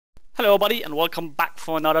Hello everybody and welcome back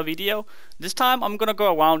for another video. This time I'm gonna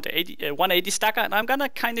go around the 180 stacker and I'm gonna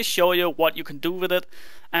kinda show you what you can do with it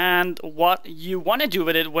and what you wanna do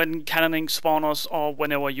with it when cannoning spawners or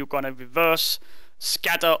whenever you're gonna reverse,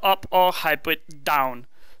 scatter up or hybrid down.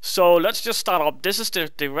 So let's just start up. This is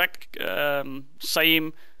the direct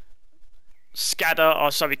same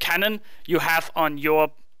cannon you have on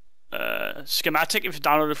your schematic if you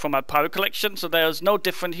download it from my private collection, so there's no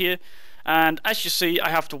different here. And as you see, I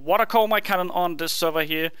have to watercore my cannon on this server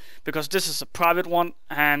here because this is a private one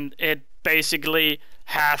and it basically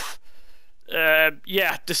have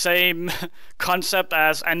the same concept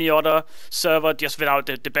as any other server, just without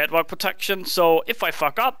the bedrock protection. So if I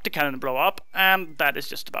fuck up, the cannon blow up, and that is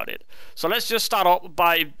just about it. So let's just start off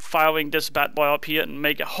by firing this bad boy up here and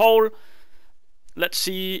make a hole. Let's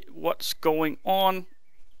see what's going on.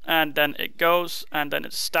 And then it goes, and then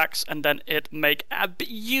it stacks, and then it make a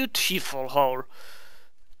beautiful hole.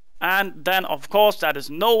 And then of course that is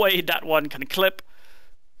no way that one can clip.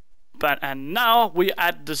 And now we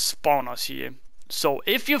add the spawners here. So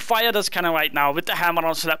if you fire this cannon right now with the hammer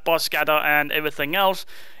on slap boss scatter and everything else,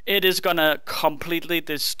 it is gonna completely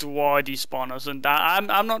destroy these spawners. And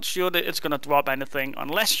I'm not sure that it's gonna drop anything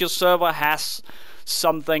unless your server has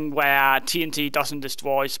something where TNT doesn't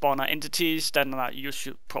destroy spawner entities, then you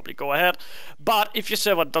should probably go ahead. But if your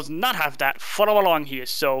server does not have that, follow along here.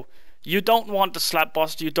 So you don't want the slap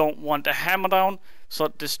boss, you don't want the hammer down, so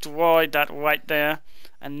destroy that right there.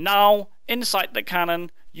 And now inside the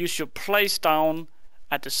cannon you should place down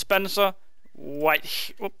a dispenser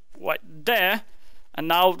right there. And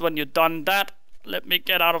now when you've done that, let me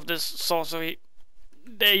get out of this sorcery.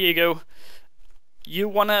 There you go. You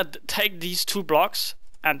want to take these two blocks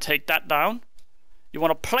and take that down. You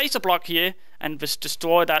want to place a block here and just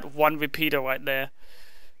destroy that one repeater right there.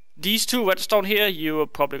 These two redstone here, you're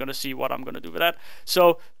probably going to see what I'm going to do with that.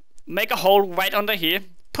 So make a hole right under here,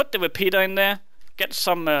 put the repeater in there, get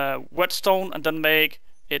some redstone, and then make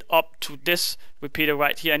it up to this repeater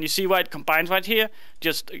right here. And you see why it combines right here?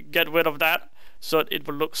 Just get rid of that so it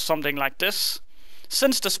will look something like this.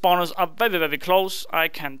 Since the spawners are very, very close, I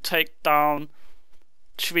can take down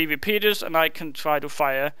 3 repeaters and I can try to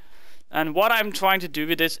fire. And what I'm trying to do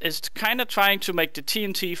with this is kind of trying to make the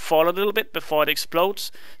TNT fall a little bit before it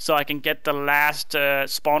explodes, so I can get the last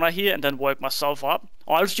spawner here and then work myself up.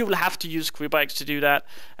 Or else you will have to use creeper eggs to do that,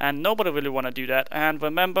 and nobody really want to do that. And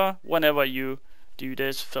remember, whenever you do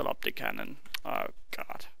this, fill up the cannon. Oh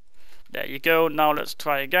god. There you go. Now let's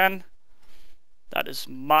try again. That is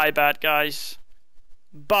my bad, guys.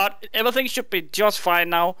 But everything should be just fine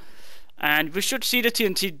now. And we should see the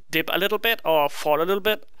TNT dip a little bit or fall a little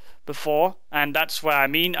bit before. And that's where I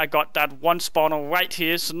mean I got that one spawner right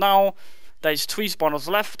here. So now there's 3 spawners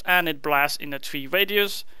left and it blasts in a 3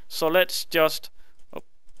 radius. So let's just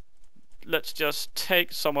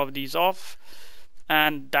take some of these off.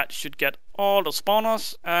 And that should get all the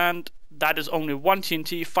spawners. And that is only 1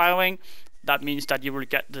 TNT firing. That means that you will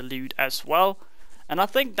get the loot as well. And I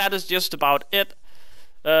think that is just about it.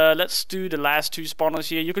 Let's do the last 2 spawners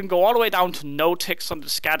here. You can go all the way down to no ticks on the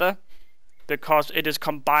scatter because it is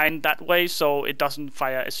combined that way, so it doesn't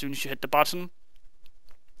fire as soon as you hit the button.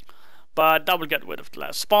 But that will get rid of the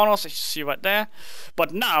last spawners, as you see right there.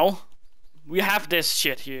 But now we have this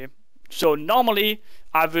shit here. So normally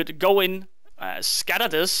I would go in, scatter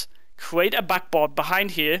this, create a backboard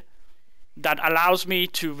behind here that allows me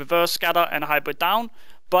to reverse scatter and hybrid down.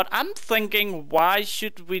 But I'm thinking, why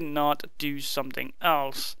should we not do something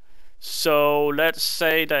else? So let's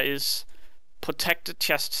say there is protected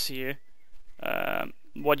chests here,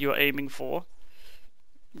 what you're aiming for.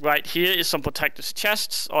 Right here is some protected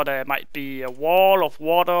chests, or there might be a wall of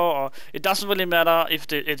water, or it doesn't really matter if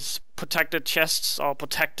it's protected chests or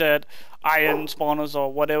protected iron spawners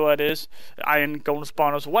or whatever it is, iron golden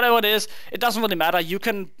spawners, whatever it is, it doesn't really matter. You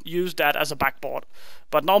can use that as a backboard.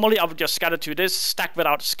 But normally I would just scatter to this, stack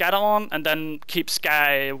without scatter on, and then keep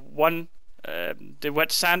the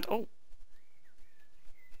wet sand. Oh,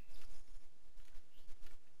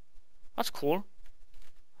 that's cool.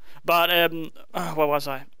 But where was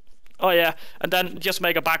I? Oh yeah, and then just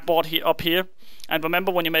make a backboard here up here. And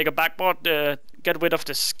remember, when you make a backboard, get rid of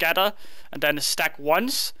the scatter and then stack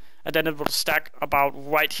once, and then it will stack about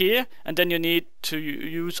right here. And then you need to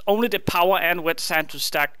use only the power and wet sand to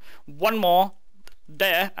stack one more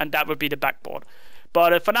there, and that will be the backboard.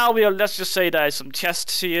 But for now, let's just say there is some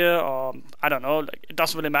chests here, or I don't know, like, it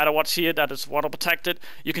doesn't really matter what's here, that is water protected.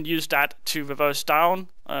 You can use that to reverse down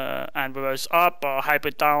and reverse up or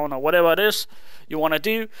hybrid down or whatever it is you want to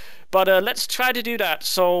do. But let's try to do that.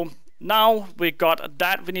 So now we got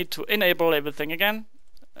that, we need to enable everything again.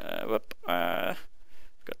 Got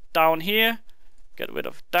down here, get rid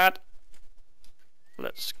of that.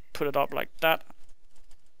 Let's put it up like that.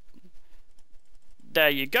 There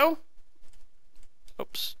you go.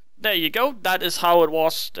 Oops. There you go. That is how it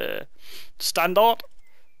was the standard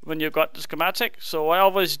when you got the schematic. So I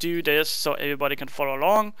always do this so everybody can follow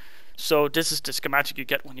along. So this is the schematic you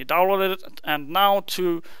get when you download it. And now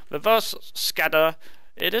to reverse scatter,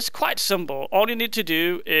 it is quite simple. All you need to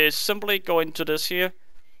do is simply go into this here,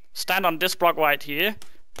 stand on this block right here,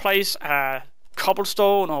 place a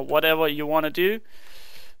cobblestone or whatever you want to do,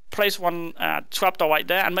 place one trapdoor right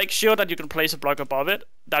there, and make sure that you can place a block above it.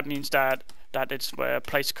 That means that it's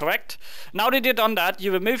placed correct. Now that you've done that,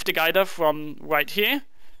 you remove the guider from right here,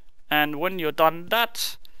 and when you're done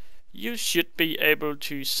that, you should be able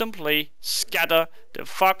to simply scatter the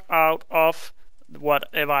fuck out of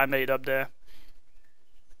whatever I made up there.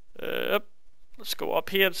 Let's go up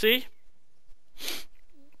here and see.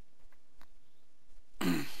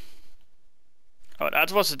 Oh,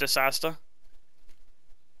 that was a disaster.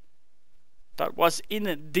 That was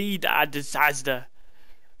indeed a disaster.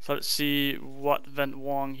 So let's see what went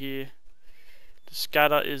wrong here. The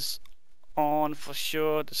scatter is on for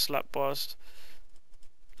sure. The slap burst.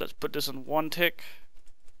 Let's put this on 1 tick.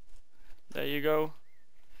 There you go.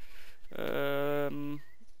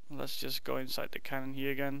 Let's just go inside the cannon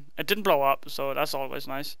here again. It didn't blow up, so that's always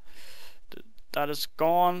nice. That is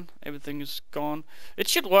gone. Everything is gone. It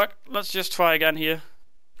should work. Let's just try again here.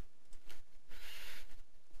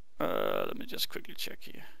 Let me just quickly check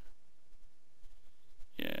here.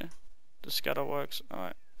 Yeah, the scatter works.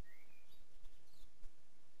 Alright.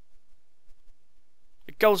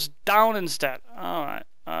 It goes down instead. Alright.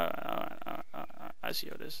 Alright. I see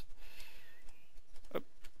how it is.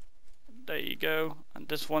 There you go. And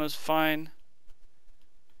this one is fine.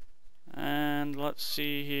 And let's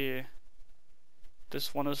see here.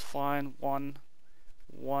 This one is fine. One.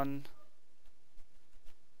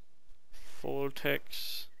 Full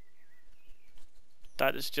ticks.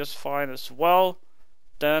 That is just fine as well.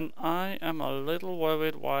 Then I am a little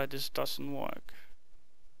worried why this doesn't work.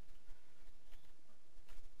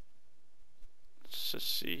 Let's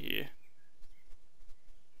just see here.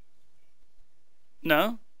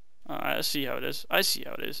 No? I see how it is. I see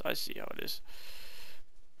how it is.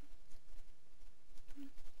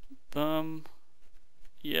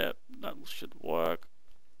 Yep, that should work.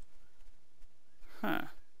 Huh.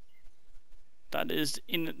 That is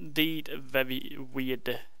indeed very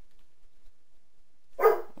weird.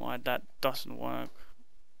 Why that doesn't work.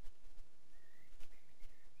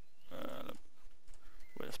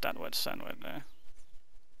 With that wet sand right there.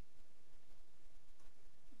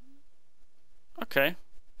 Okay.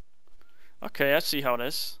 Okay, I see how it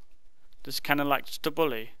is. This kinda likes to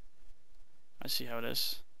bully. I see how it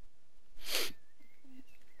is.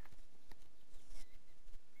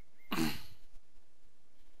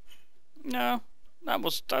 No,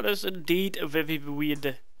 that is indeed very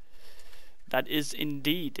weird. That is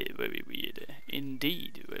indeed very weird.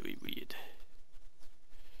 Indeed very weird.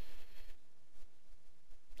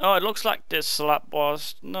 Oh, it looks like this slap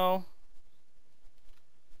burst. No.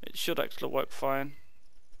 It should actually work fine.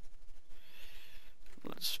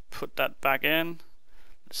 Let's put that back in.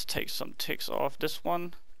 Let's take some ticks off this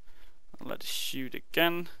one. Let's shoot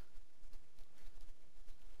again.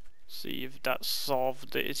 See if that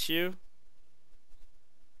solved the issue.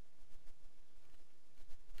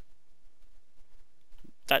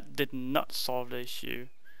 That did not solve the issue.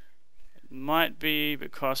 It might be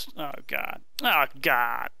because... oh god. Oh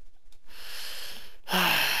god.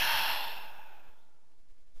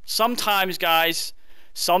 Sometimes, guys,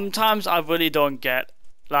 sometimes I really don't get,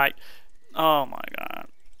 like, oh my god.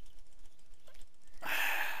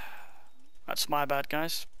 That's my bad,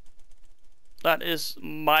 guys. That is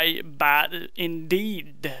my bad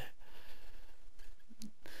indeed.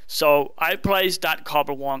 So I placed that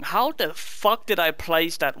cobble wrong. How the fuck did I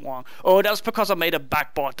place that wrong? Oh, that was because I made a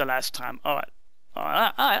backboard the last time. Alright.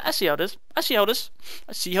 Alright, I see how it is. I see how it is.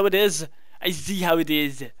 I see how it is. I see how it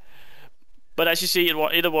is. But as you see,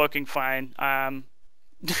 it's working fine. I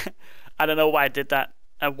don't know why I did that.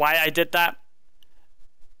 Why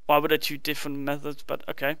were there 2 different methods? But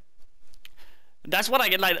okay. That's what I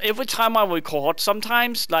get, like, every time I record,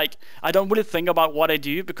 sometimes, like, I don't really think about what I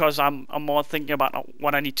do, because I'm more thinking about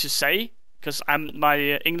what I need to say, because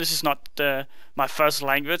my English is not my first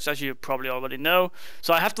language, as you probably already know,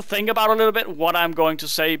 so I have to think about a little bit what I'm going to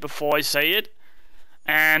say before I say it,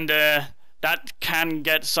 and that can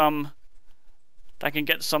get some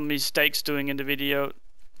mistakes doing in the video,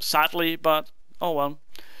 sadly, but oh well.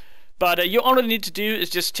 But you all you need to do is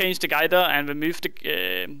just change the guider and remove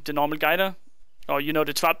the normal guider. or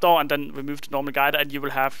the trapdoor, and then remove the normal guide, and you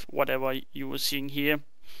will have whatever you were seeing here.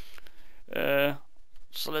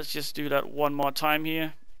 So let's just do that one more time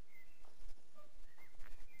here.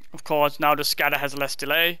 Of course, now the scatter has less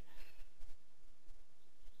delay,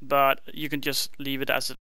 but you can just leave it as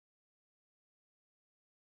it.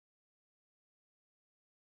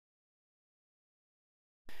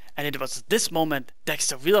 And it was this moment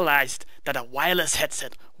Dexter realized that a wireless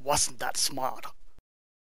headset wasn't that smart.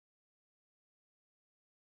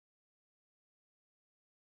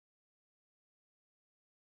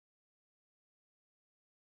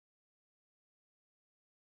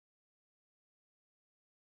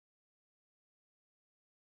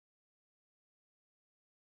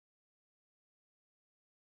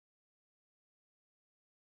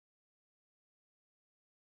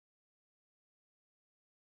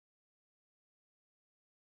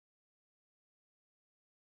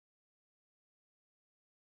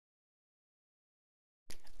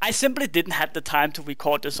 I simply didn't have the time to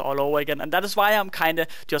record this all over again, and that is why I'm kinda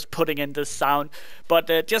just putting in this sound. But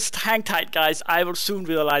just hang tight, guys. I will soon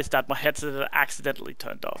realize that my headset accidentally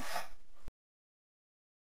turned off.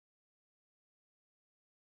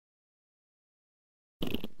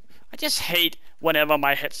 I just hate whenever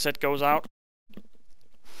my headset goes out.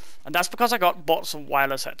 And that's because I bought some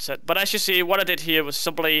wireless headset. But as you see, what I did here was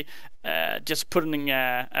simply just putting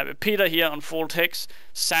a repeater here on full ticks,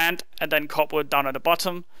 sand, and then copper down at the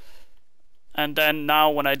bottom. And then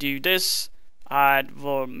now when I do this, I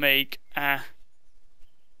will make a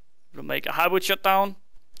hybrid shutdown.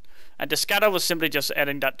 And the scatter was simply just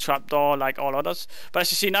adding that trapdoor like all others. But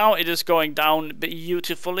as you see now, it is going down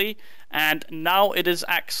beautifully. And now it is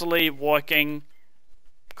actually working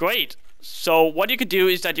great. So what you can do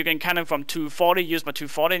is that you can kind of from 240, use my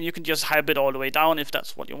 240, and you can just hybrid all the way down if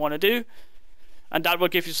that's what you want to do. And that will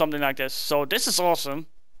give you something like this. So this is awesome.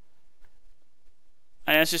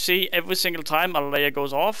 And as you see, every single time a layer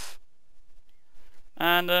goes off.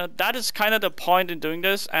 And that is kind of the point in doing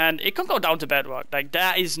this. And it can go down to bedrock. Like,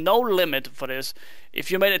 there is no limit for this.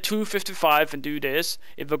 If you made a 255 and do this,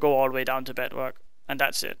 it will go all the way down to bedrock. And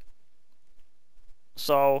that's it.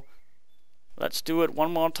 So let's do it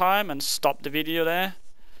one more time and stop the video there,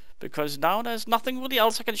 because now there's nothing really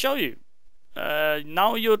else I can show you.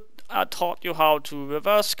 Now I taught you how to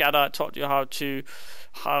reverse scatter. I taught you how to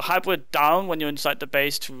hybrid down when you're inside the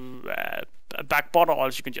base to a back border, or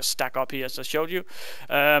else you can just stack up here as I showed you.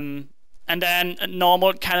 And then a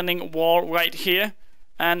normal cannoning wall right here.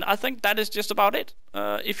 And I think that is just about it.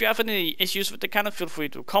 If you have any issues with the cannon, feel free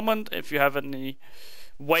to comment. If you have any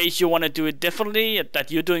ways you want to do it differently,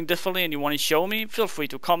 that you're doing differently and you want to show me, feel free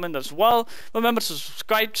to comment as well. Remember to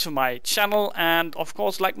subscribe to my channel and of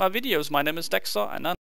course like my videos. My name is Dexter, and